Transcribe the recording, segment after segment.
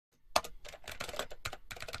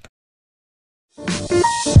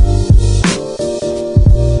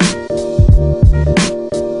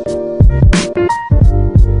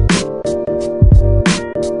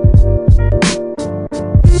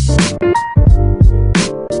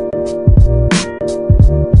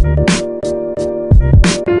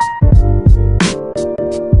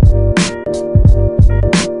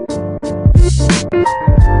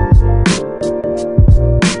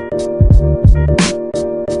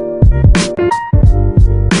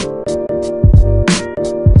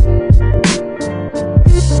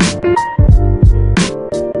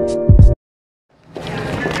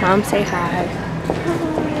say hi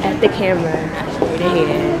at the camera, not straight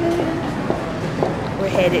ahead. We're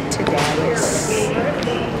headed to Dallas.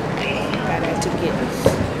 Got our tickets.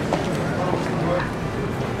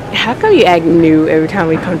 How come you act new every time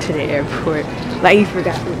we come to the airport? Like you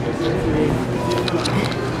forgot who this is.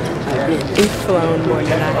 You've flown more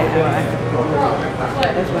than I have.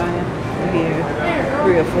 That's why I'm here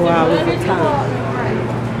 3 or 4 hours at a time.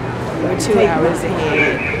 We're 2 hours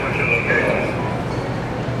ahead.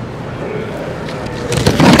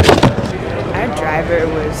 Our driver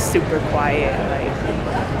was super quiet. Like,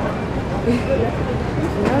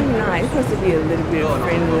 no, you're not. You're supposed to be a little bit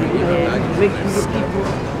friendly and make people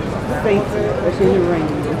safer. It's in the rain.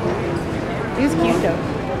 He was cute though.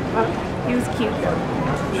 He was cute though.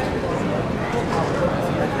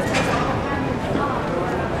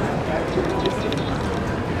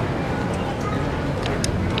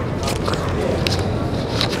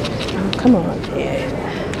 Oh, come on, Dad.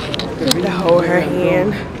 You have to hold her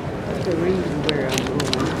hand. That's the reason where I'm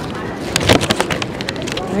going.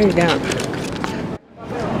 No, you don't.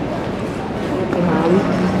 Mom,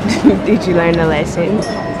 did you learn a lesson?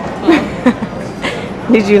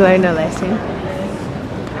 Did you learn a lesson?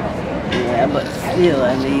 Yeah, but still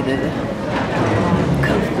I needed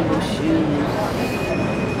comfortable shoes.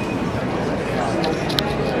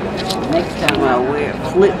 Next time I wear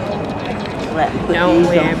flat foot. Don't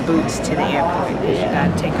wear boots to the airport because you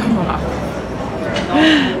gotta take them off.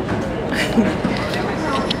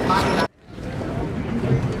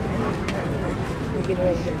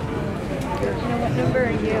 What number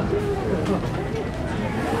are you?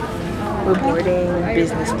 We're boarding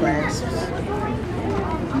business class.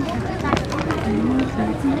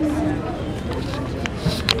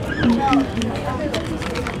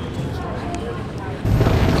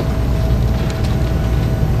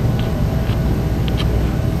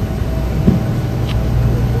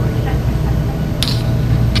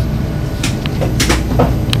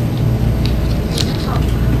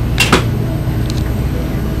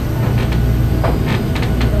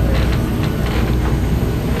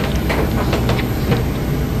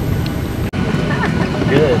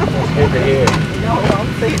 Good. That's good to hear. No, I'm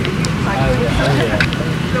saying. Oh, yeah.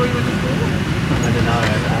 So you went to school? I did not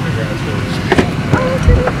have undergrad school.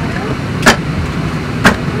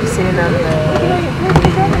 You're sitting on the...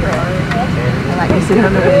 I like you sitting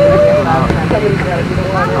on the...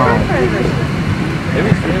 It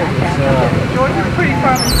was good. George is pretty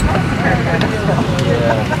far.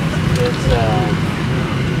 Yeah. It's,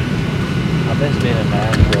 I've been spending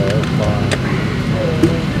math, so it's fun.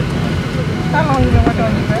 How long have you been working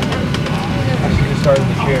on this bed? I should have started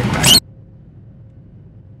this year.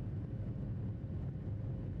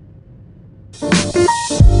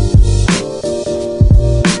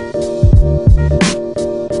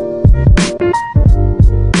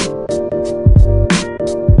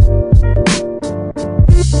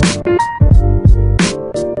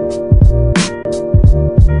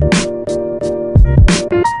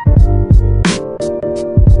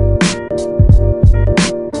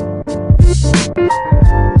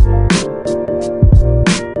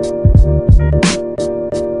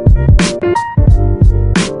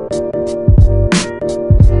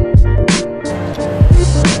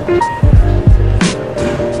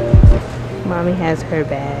 Mommy has her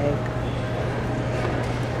bag.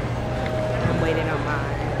 I'm waiting on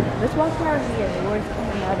mine. Let's walk around here. Where's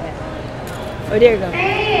my bag? Oh, there you go.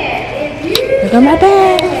 There go my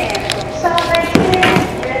bag.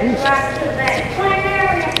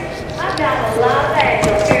 I've got a lot of bags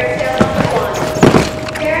on carousel number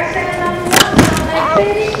 1. Carousel number 1 on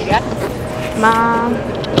that Mom,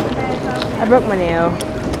 I broke my nail.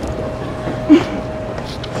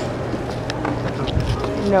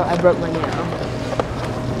 No, I broke my nail.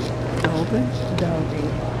 The whole thing? The whole thing.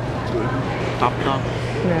 Popped off.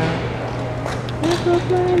 No. I broke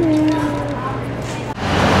my nail.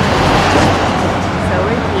 So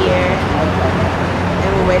we're here, and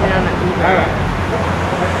we're waiting on an Uber.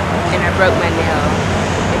 And I broke my nail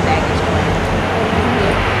in baggage claim.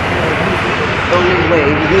 Only way.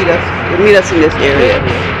 Meet us in this area.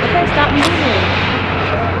 Okay, stop moving.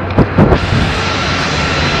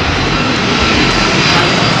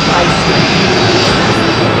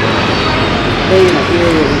 They in the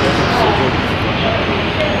area.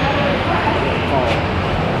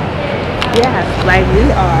 Yeah, like we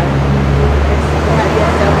are.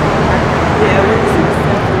 Yeah,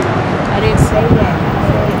 I didn't say that. I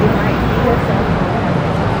said it might be your cell phone.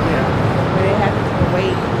 yeah. But it has to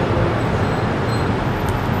wait.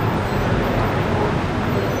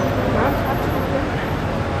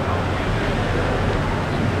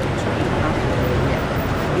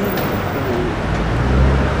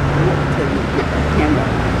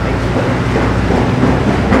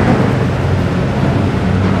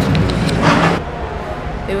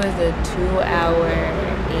 was a 2-hour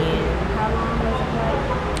and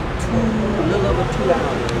A little over 2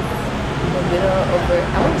 hours. a little over,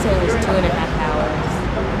 I want to say it was 2.5 hours.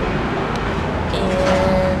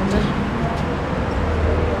 And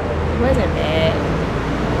it wasn't bad.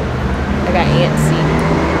 I got antsy.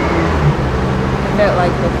 I felt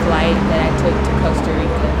like the flight that I took to Costa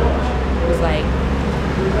Rica was like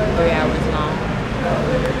 3 hours long.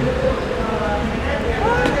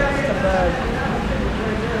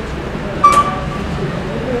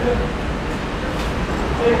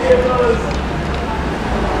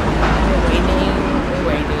 We're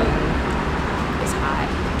waiting. It's hot.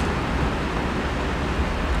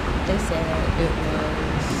 They said it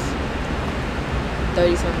was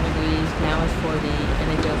 30-something degrees. Now it's 40, and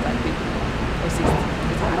it feels like 50 or 60.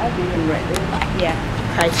 It's hot. Right there. Yeah,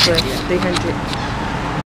 price for 300.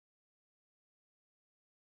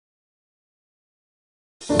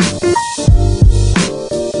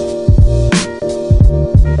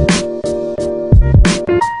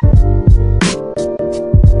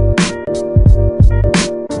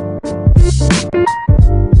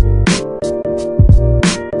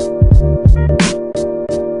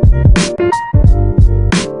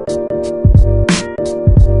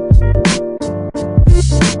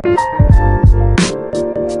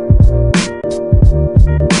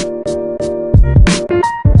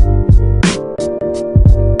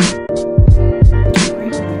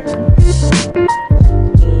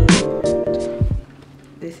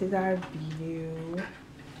 This is our view.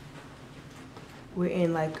 We're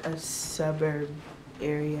in like a suburb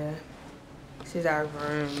area. This is our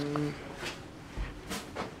room.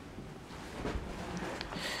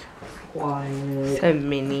 Quiet. It's a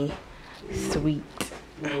mini suite.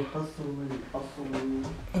 No hustling.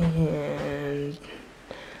 And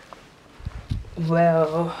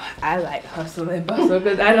well, I like hustle and bustle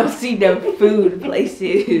because I don't see them food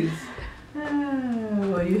places.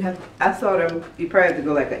 Well, you have. I saw them. You probably have to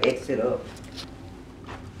go like an exit up.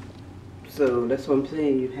 So that's what I'm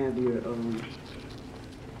saying. You have your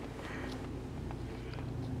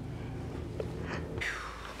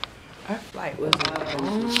Our flight was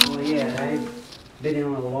Well, yeah, I've been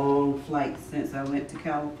on a long flight since I went to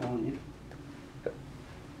California.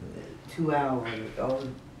 2 hours. All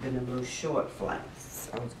been a little short flights.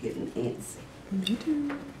 I was getting antsy.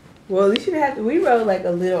 well. We should have. We rode like a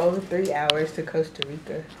little over 3 hours to Costa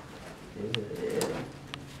Rica, Yeah.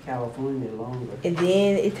 California longer. and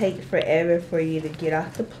then it takes forever for you to get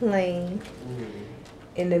off the plane.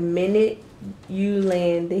 And the minute you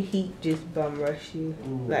land, the heat just bum rush you.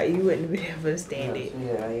 Like you wouldn't be able to stand it.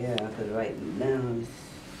 Yeah, because right now it's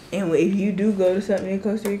And if you do go to something in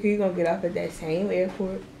Costa Rica, you're gonna get off at that same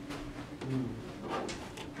airport.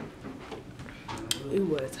 It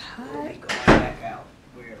was hot. go back out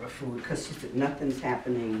wherever food, because nothing's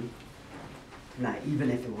happening. Not even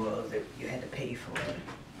if it was, you had to pay for it.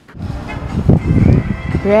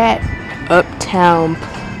 We're at Uptown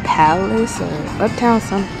Palace or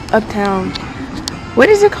Uptown. What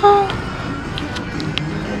is it called?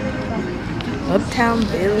 Uptown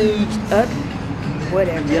Village.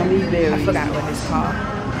 Whatever. Yummy berries. I forgot what it's called.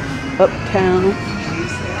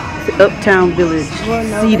 Uptown Village. Well,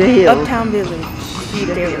 no, Cedar Hill. Uptown Village.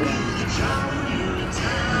 There we go.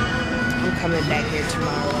 I'm coming back here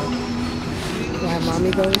tomorrow. While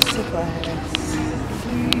mommy goes to class.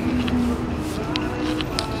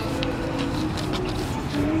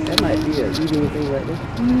 That might be a eating thing right there.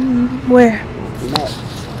 Where? Mac.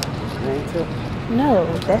 Ain't it? No,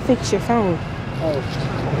 that fixes your phone. Oh.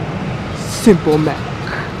 Simple Mac.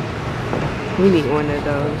 We need one of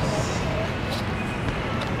those.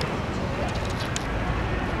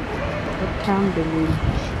 Uptown Village.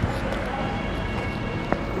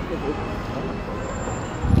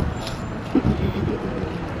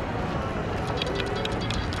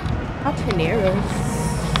 How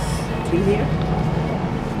Panera's Be here?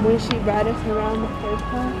 when she brought us around the first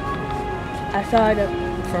time. I saw it up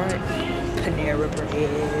front. Panera Bread.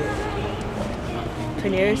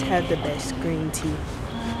 Panera's have the best green tea.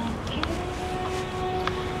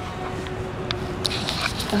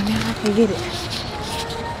 Oh, now I can get it.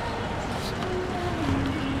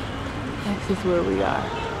 This is where we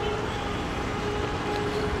are.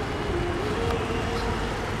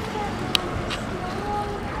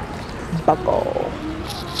 Buckle.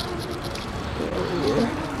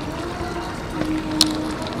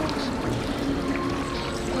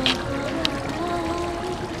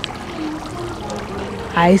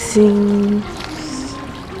 Icing.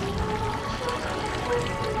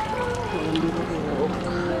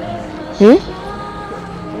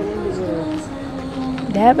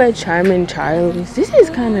 They have a Charmin Charlie's. This is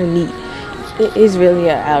kind of neat. It is really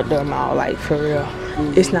an outdoor mall, like for real.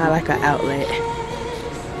 It's not like an outlet.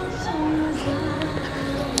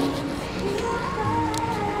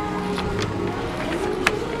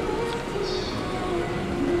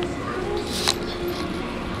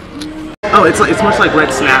 Oh, it's much like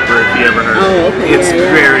red snapper if you ever heard of it. Oh, okay, It's yeah,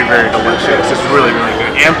 yeah. very, very delicious. It's really, really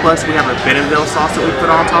good. And plus, we have a Bentonville sauce that we put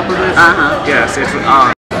on top of it. Yes, it's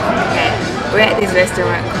Okay, we're at this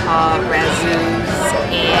restaurant called Razoo's,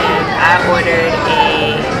 and I ordered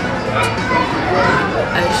a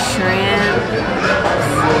shrimp.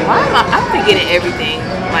 Why am I'm forgetting everything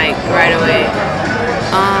like right away.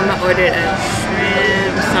 I ordered a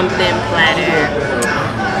shrimp something platter.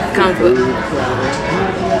 Comes with,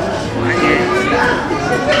 I guess.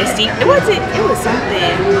 It was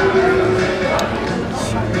something.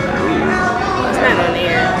 It's not on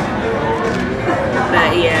there.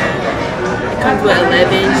 But yeah, it comes with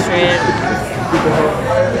 11 shrimp,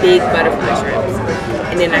 big butterfly shrimps,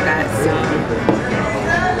 and then I got some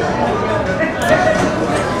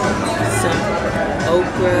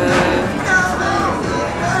okra.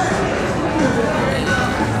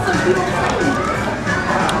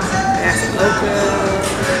 I got some okra.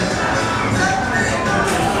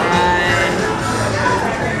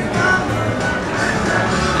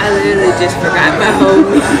 I literally just forgot my whole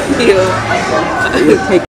meal.